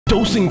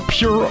Dosing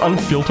pure,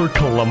 unfiltered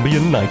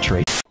Colombian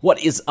nitrate.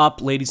 What is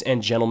up, ladies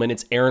and gentlemen?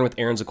 It's Aaron with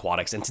Aaron's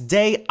Aquatics, and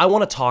today I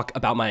want to talk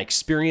about my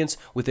experience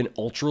with an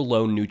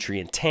ultra-low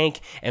nutrient tank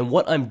and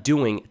what I'm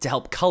doing to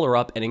help color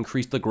up and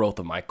increase the growth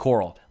of my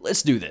coral.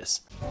 Let's do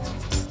this.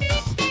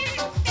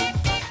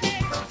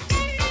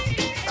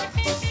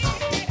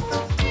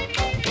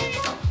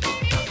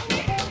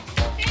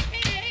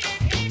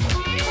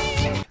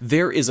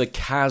 There is a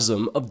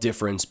chasm of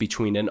difference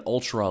between an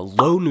ultra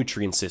low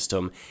nutrient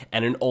system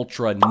and an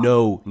ultra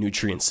no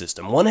nutrient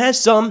system. One has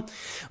some,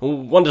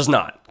 one does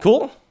not.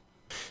 Cool?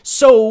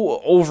 So,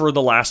 over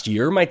the last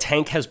year, my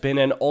tank has been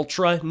an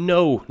ultra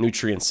no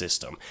nutrient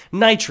system.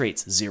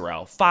 Nitrates,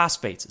 0.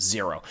 Phosphates,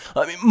 0.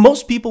 I mean,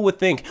 most people would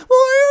think, well,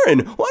 Aaron,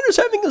 why does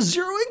having a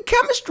 0 in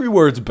chemistry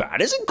words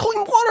bad? Isn't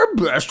clean water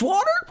best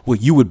water? Well,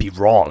 you would be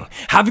wrong.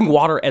 Having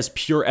water as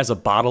pure as a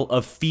bottle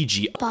of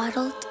Fiji,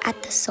 bottled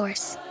at the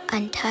source,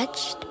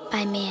 untouched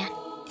by man,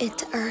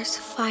 it's Earth's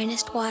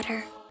finest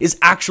water, is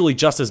actually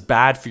just as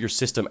bad for your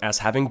system as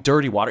having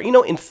dirty water. You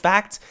know, in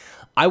fact,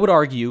 I would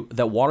argue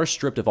that water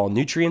stripped of all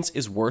nutrients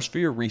is worse for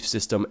your reef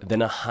system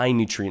than a high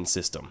nutrient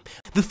system.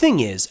 The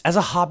thing is, as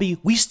a hobby,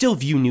 we still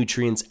view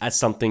nutrients as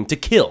something to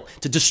kill,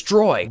 to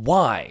destroy.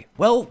 Why?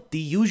 Well, the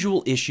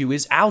usual issue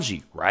is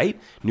algae, right?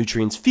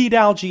 Nutrients feed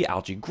algae,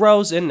 algae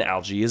grows, and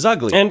algae is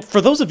ugly. And for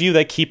those of you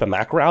that keep a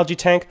macroalgae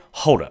tank,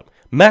 hold up.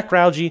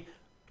 Macroalgae,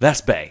 that's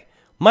bae.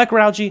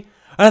 Microalgae,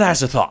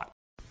 that's a thought.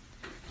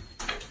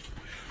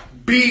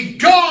 Be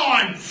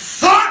gone,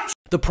 thought!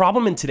 The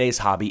problem in today's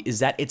hobby is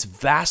that it's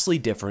vastly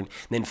different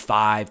than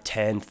 5,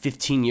 10,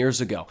 15 years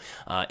ago.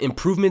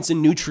 Improvements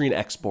in nutrient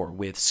export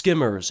with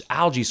skimmers,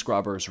 algae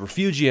scrubbers,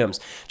 refugiums,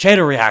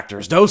 cheddar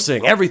reactors,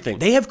 dosing, everything.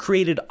 They have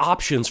created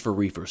options for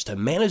reefers to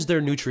manage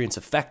their nutrients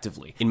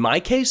effectively. In my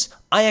case,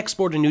 I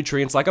exported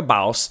nutrients like a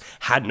boss,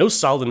 had no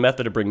solid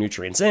method to bring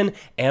nutrients in,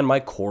 and my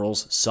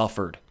corals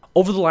suffered.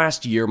 Over the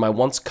last year, my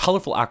once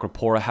colorful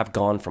aquapora have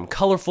gone from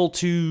colorful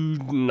to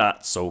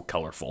not so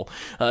colorful.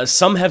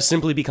 Some have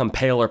simply become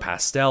pale or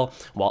pastel,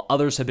 while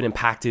others have been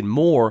impacted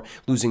more,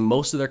 losing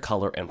most of their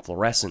color and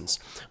fluorescence.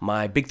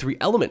 My big three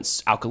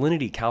elements,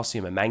 alkalinity,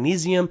 calcium, and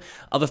magnesium,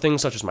 other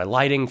things such as my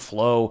lighting,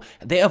 flow,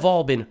 they have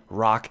all been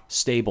rock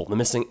stable. The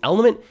missing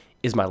element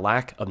is my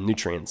lack of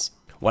nutrients.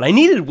 What I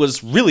needed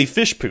was really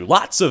fish poo.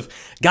 Lots of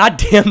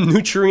goddamn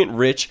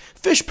nutrient-rich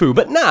fish poo.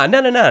 But nah.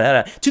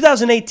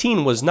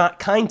 2018 was not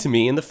kind to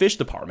me in the fish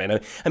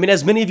department. I mean,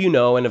 as many of you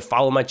know and have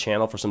followed my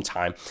channel for some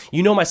time,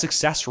 you know my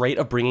success rate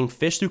of bringing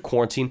fish through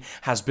quarantine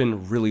has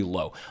been really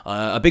low.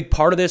 A big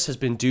part of this has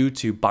been due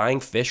to buying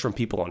fish from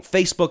people on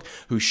Facebook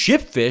who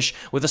ship fish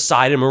with a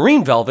side in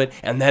marine velvet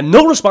and then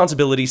no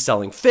responsibility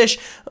selling fish,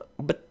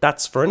 but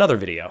that's for another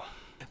video.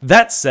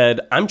 That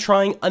said, I'm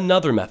trying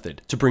another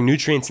method to bring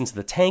nutrients into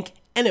the tank,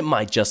 and it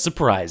might just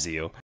surprise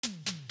you.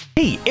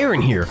 Hey,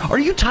 Aaron here. Are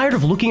you tired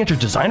of looking at your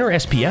designer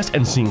SPS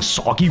and seeing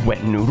soggy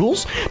wet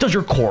noodles? Does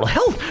your coral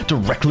health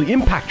directly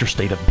impact your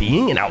state of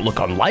being and outlook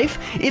on life?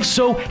 If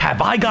so,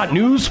 have I got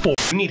news for you.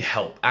 Need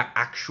help,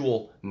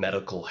 actual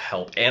medical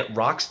help. And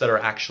rocks that are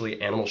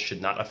actually animals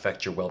should not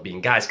affect your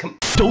well-being. Guys, come.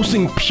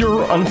 Dosing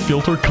pure,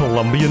 unfiltered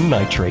Colombian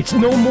nitrates.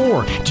 No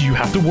more do you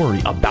have to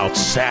worry about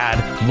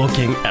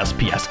sad-looking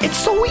SPS. It's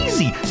so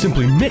easy.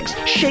 Simply mix,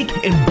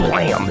 shake, and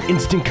blam,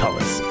 instant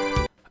colors.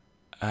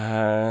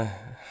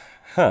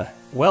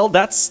 Well,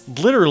 that's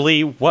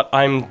literally what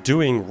I'm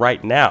doing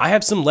right now. I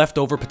have some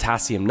leftover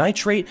potassium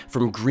nitrate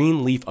from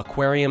green leaf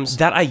aquariums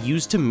that I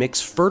used to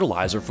mix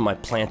fertilizer for my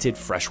planted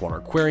freshwater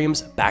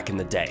aquariums back in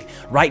the day.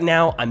 Right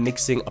now, I'm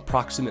mixing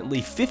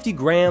approximately 50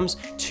 grams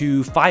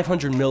to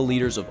 500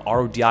 milliliters of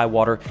RODI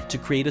water to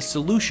create a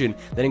solution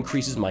that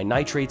increases my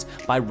nitrates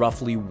by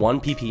roughly 1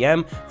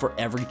 ppm for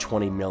every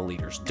 20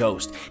 milliliters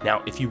dosed.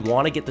 Now, if you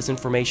want to get this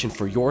information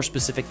for your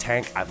specific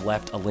tank, I've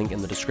left a link in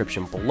the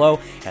description below.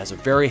 It has a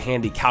very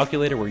handy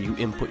calculator where you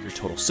input your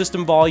total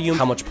system volume,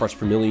 how much parts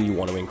per million you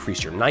want to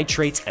increase your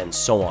nitrates, and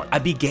so on. I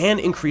began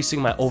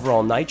increasing my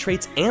overall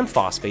nitrates and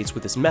phosphates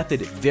with this method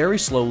very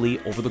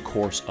slowly over the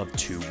course of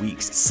 2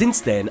 weeks.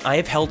 Since then, I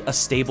have held a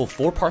stable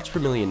 4 parts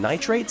per million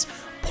nitrates,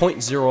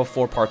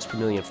 0.04 parts per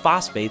million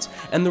phosphates,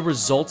 and the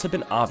results have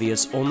been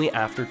obvious only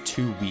after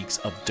 2 weeks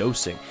of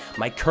dosing.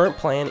 My current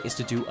plan is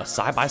to do a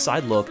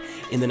side-by-side look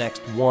in the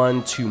next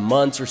 1-2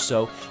 months or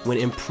so when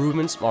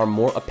improvements are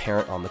more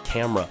apparent on the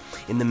camera.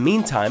 In the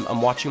meantime,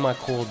 I'm watching my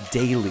coral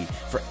daily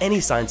for any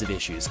signs of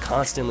issues,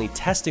 constantly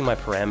testing my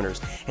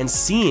parameters and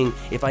seeing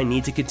if I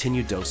need to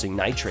continue dosing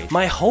nitrates.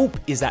 My hope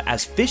is that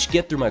as fish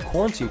get through my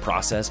quarantine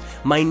process,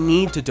 my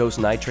need to dose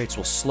nitrates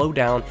will slow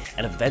down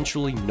and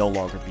eventually no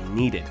longer be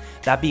needed.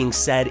 That being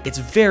said, it's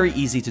very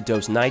easy to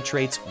dose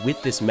nitrates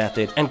with this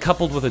method, and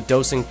coupled with a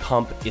dosing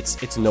pump,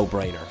 it's a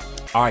no-brainer.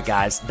 All right,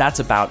 guys, that's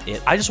about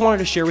it. I just wanted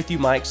to share with you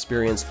my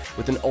experience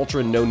with an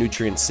ultra no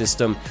nutrient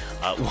system.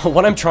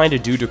 What I'm trying to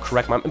do to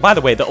correct my... By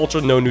the way, the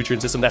ultra no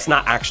nutrient system, that's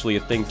not actually a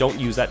thing. Don't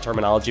use that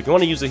terminology. If you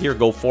want to use it here,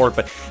 go for it.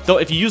 But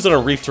if you use it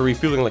on reef to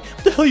reef, people are like,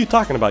 what the hell are you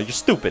talking about? You're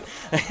stupid.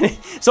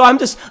 So I'm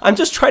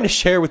just trying to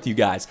share with you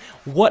guys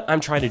what I'm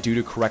trying to do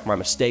to correct my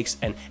mistakes,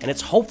 and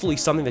it's hopefully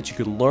something that you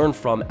can learn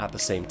from at the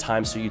same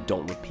time so you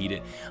don't repeat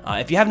it.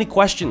 If you have any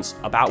questions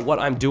about what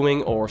I'm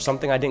doing or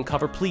something I didn't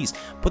cover, please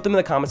put them in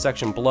the comment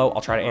section below.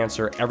 I'll try to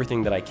answer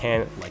everything that I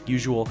can, like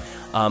usual.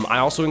 I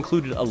also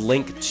included a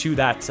link to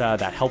that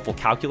helpful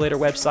calculator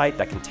website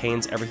that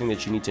contains everything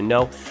that you need to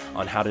know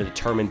on how to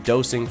determine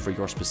dosing for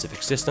your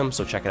specific system,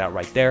 so check it out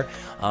right there.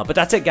 But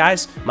that's it,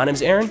 guys. My name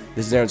is Aaron.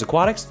 This is Aaron's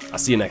Aquatics. I'll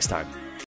see you next time.